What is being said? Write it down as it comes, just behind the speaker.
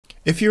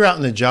If you're out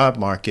in the job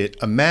market,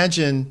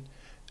 imagine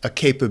a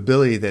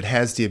capability that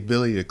has the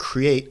ability to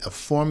create a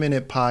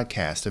 4-minute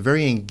podcast, a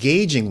very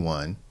engaging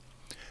one,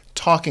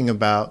 talking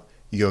about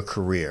your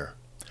career.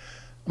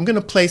 I'm going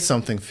to play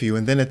something for you,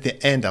 and then at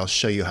the end, I'll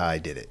show you how I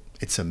did it.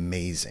 It's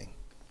amazing.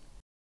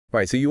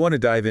 Right, so you want to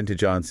dive into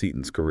John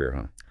Seaton's career,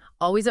 huh?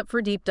 Always up for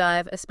a deep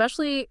dive,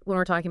 especially when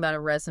we're talking about a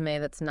resume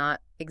that's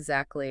not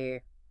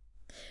exactly,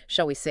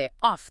 shall we say,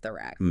 off the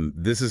rack.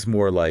 This is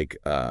more like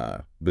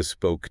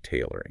bespoke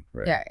tailoring,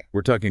 right? Yeah.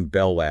 We're talking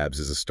Bell Labs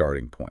as a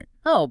starting point.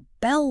 Oh,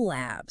 Bell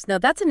Labs. Now,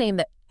 that's a name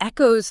that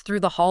echoes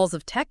through the halls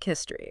of tech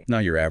history.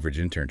 Not your average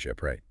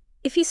internship, right?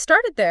 If he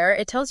started there,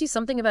 it tells you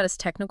something about his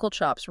technical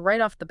chops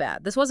right off the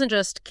bat. This wasn't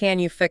just, can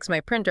you fix my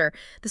printer?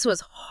 This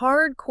was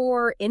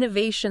hardcore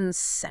innovation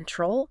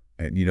central.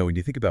 And, you know, when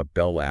you think about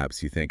Bell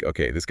Labs, you think,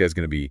 okay, this guy's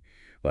going to be,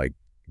 like,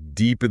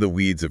 deep in the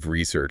weeds of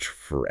research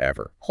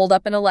forever. Holed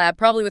up in a lab,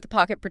 probably with a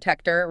pocket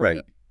protector.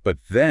 Right. But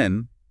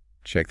then,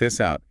 check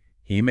this out.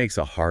 He makes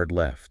a hard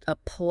left. A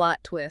plot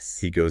twist.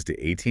 He goes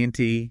to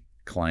AT&T,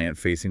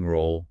 client-facing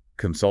role,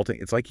 consulting.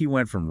 It's like he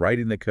went from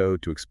writing the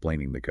code to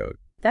explaining the code.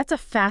 That's a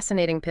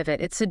fascinating pivot.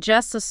 It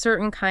suggests a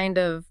certain kind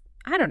of,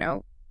 I don't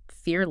know,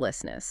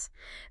 fearlessness.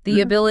 The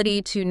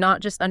ability to not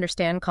just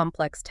understand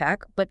complex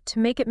tech, but to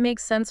make it make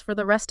sense for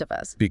the rest of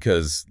us.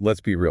 Because, let's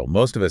be real,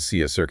 most of us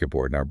see a circuit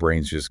board and our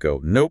brains just go,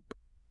 nope.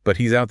 But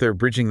he's out there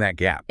bridging that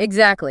gap.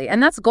 Exactly.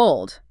 And that's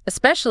gold,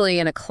 especially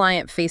in a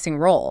client-facing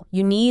role.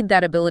 You need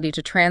that ability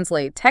to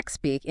translate tech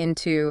speak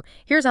into,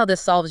 here's how this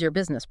solves your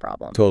business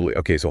problem. Totally.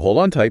 Okay, so hold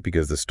on tight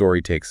because the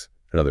story takes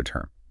another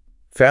turn.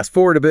 Fast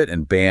forward a bit,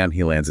 and bam,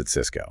 he lands at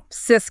Cisco.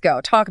 Cisco,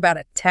 talk about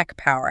a tech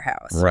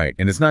powerhouse. Right,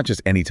 and it's not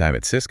just any time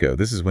at Cisco.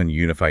 This is when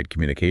unified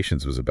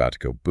communications was about to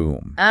go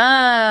boom.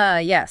 Ah,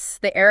 yes,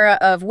 the era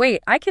of,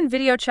 wait, I can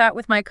video chat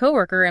with my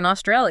coworker in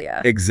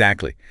Australia.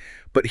 Exactly.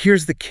 But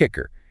here's the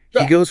kicker.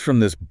 He goes from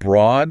this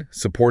broad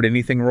support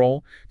anything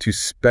role to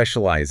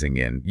specializing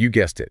in, you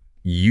guessed it,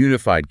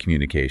 unified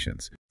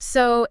communications.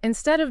 So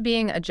instead of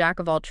being a jack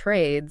of all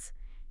trades,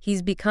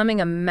 he's becoming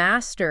a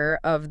master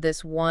of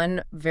this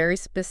one very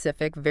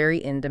specific, very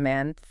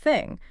in-demand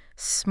thing.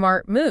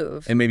 Smart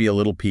move. And maybe a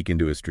little peek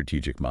into his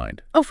strategic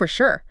mind. Oh, for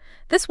sure.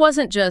 This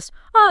wasn't just,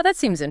 oh, that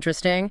seems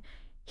interesting.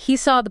 He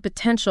saw the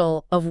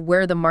potential of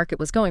where the market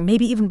was going,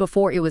 maybe even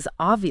before it was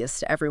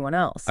obvious to everyone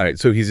else. All right,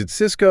 so he's at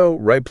Cisco,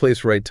 right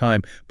place, right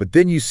time, but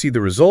then you see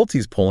the results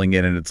he's pulling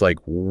in, and it's like,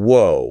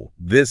 whoa,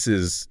 this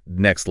is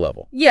next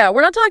level. Yeah,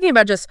 we're not talking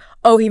about just,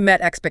 oh, he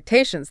met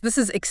expectations. This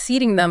is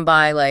exceeding them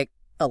by, like,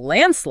 a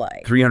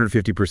landslide.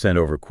 350%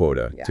 over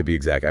quota, to be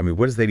exact. I mean,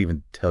 what does that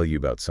even tell you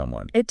about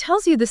someone? It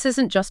tells you this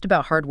isn't just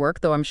about hard work,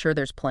 though I'm sure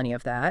there's plenty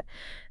of that.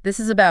 This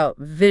is about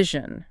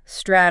vision,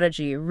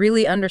 strategy,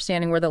 really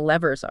understanding where the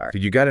levers are.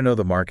 You got to know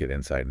the market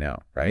inside and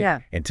out, right? Yeah.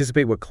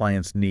 Anticipate what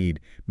clients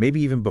need,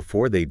 maybe even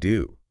before they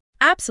do.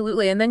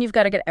 Absolutely, and then you've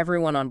got to get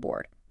everyone on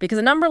board. Because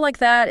a number like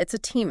that, it's a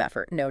team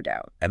effort, no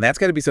doubt. And that's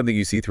got to be something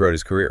you see throughout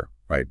his career,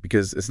 right?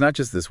 Because it's not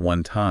just this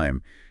one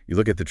time. You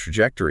look at the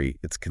trajectory,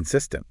 it's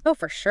consistent. Oh,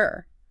 for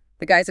sure.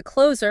 The guy's a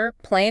closer,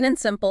 plain and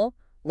simple.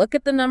 Look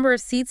at the number of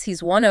seats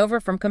he's won over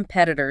from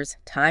competitors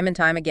time and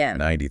time again.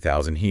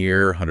 90,000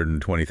 here,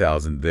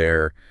 120,000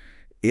 there.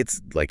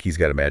 It's like he's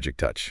got a magic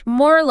touch.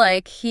 More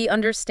like he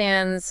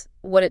understands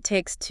what it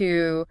takes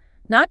to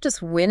not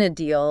just win a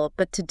deal,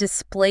 but to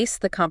displace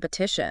the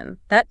competition.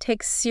 That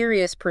takes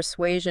serious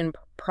persuasion,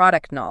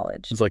 product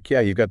knowledge. It's like,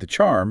 yeah, you've got the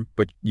charm,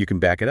 but you can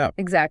back it up.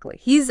 Exactly.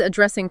 He's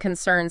addressing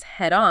concerns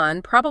head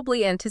on,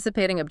 probably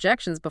anticipating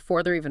objections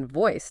before they're even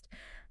voiced.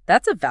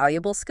 That's a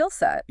valuable skill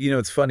set. You know,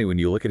 it's funny when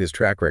you look at his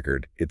track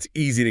record, it's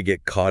easy to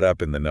get caught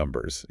up in the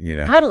numbers, you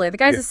know? Totally. The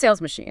guy's a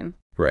sales machine.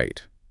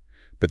 Right.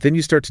 But then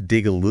you start to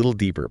dig a little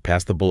deeper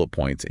past the bullet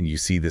points and you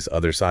see this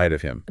other side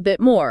of him. A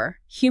bit more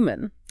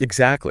human.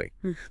 Exactly.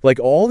 Like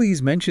all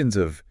these mentions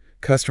of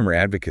customer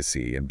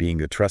advocacy and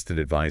being a trusted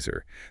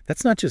advisor,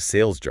 that's not just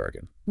sales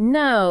jargon.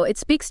 No, it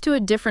speaks to a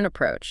different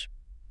approach.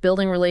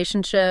 Building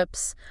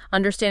relationships,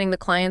 understanding the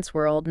client's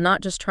world,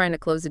 not just trying to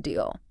close a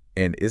deal.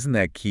 And isn't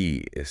that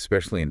key,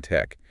 especially in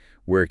tech,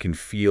 where it can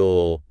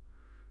feel,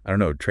 I don't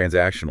know,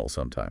 transactional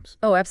sometimes?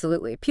 Oh,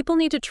 absolutely. People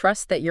need to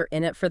trust that you're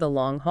in it for the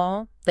long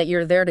haul, that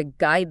you're there to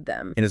guide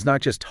them. And it's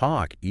not just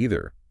talk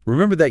either.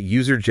 Remember that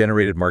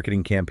user-generated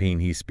marketing campaign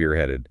he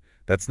spearheaded?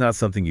 That's not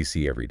something you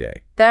see every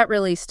day. That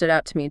really stood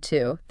out to me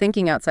too,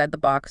 thinking outside the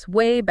box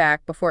way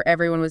back before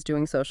everyone was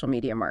doing social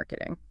media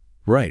marketing.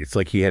 Right. It's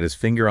like he had his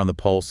finger on the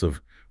pulse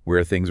of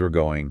where things were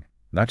going,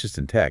 not just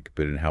in tech,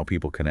 but in how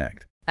people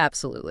connect.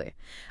 Absolutely.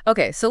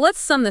 Okay, so let's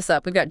sum this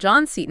up. We've got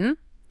John Seaton,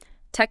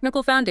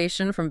 technical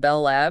foundation from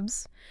Bell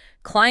Labs,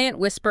 client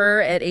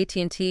whisperer at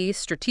AT&T,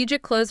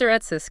 strategic closer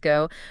at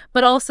Cisco,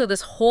 but also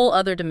this whole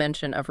other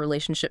dimension of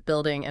relationship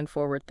building and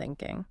forward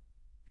thinking.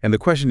 And the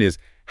question is,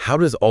 how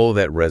does all of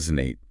that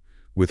resonate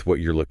with what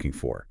you're looking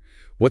for?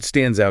 What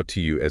stands out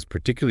to you as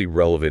particularly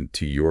relevant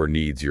to your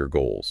needs, your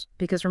goals?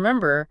 Because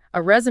remember,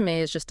 a resume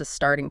is just a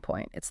starting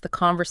point. It's the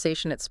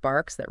conversation it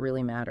sparks that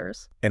really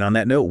matters. And on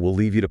that note, we'll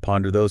leave you to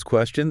ponder those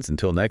questions.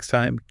 Until next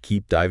time,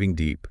 keep diving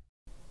deep.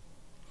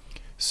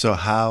 So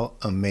how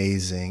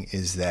amazing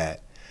is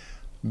that?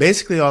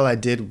 Basically, all I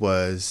did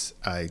was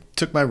I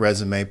took my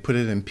resume, put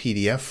it in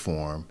PDF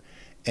form,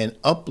 and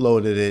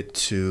uploaded it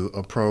to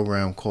a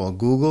program called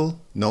Google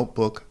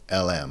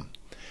NotebookLM.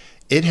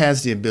 It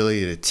has the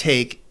ability to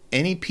take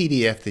any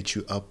PDF that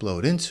you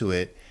upload into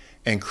it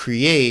and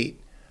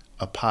create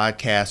a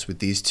podcast with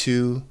these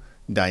two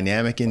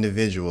dynamic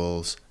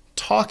individuals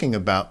talking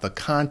about the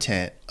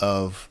content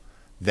of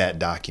that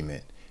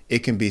document.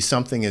 It can be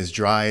something as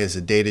dry as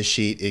a data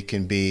sheet. It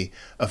can be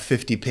a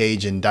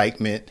 50-page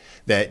indictment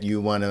that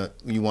you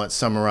want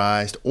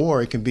summarized,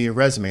 or it can be a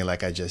resume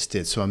like I just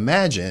did. So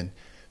imagine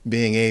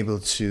being able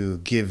to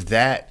give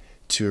that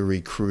to a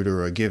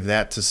recruiter or give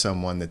that to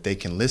someone that they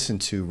can listen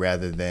to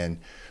rather than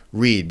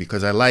read,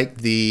 because I like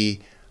the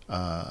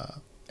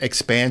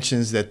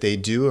expansions that they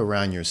do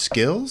around your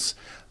skills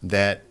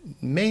that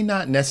may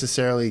not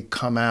necessarily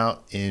come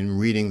out in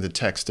reading the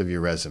text of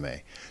your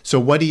resume. So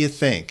what do you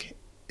think?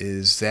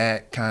 Is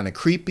that kind of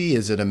creepy?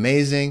 Is it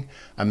amazing?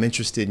 I'm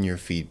interested in your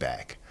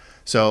feedback.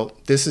 So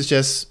this is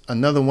just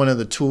another one of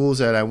the tools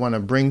that I want to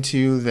bring to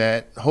you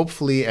that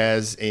hopefully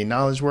as a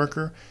knowledge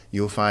worker,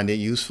 you'll find it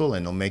useful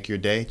and it'll make your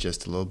day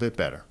just a little bit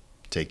better.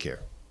 Take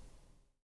care.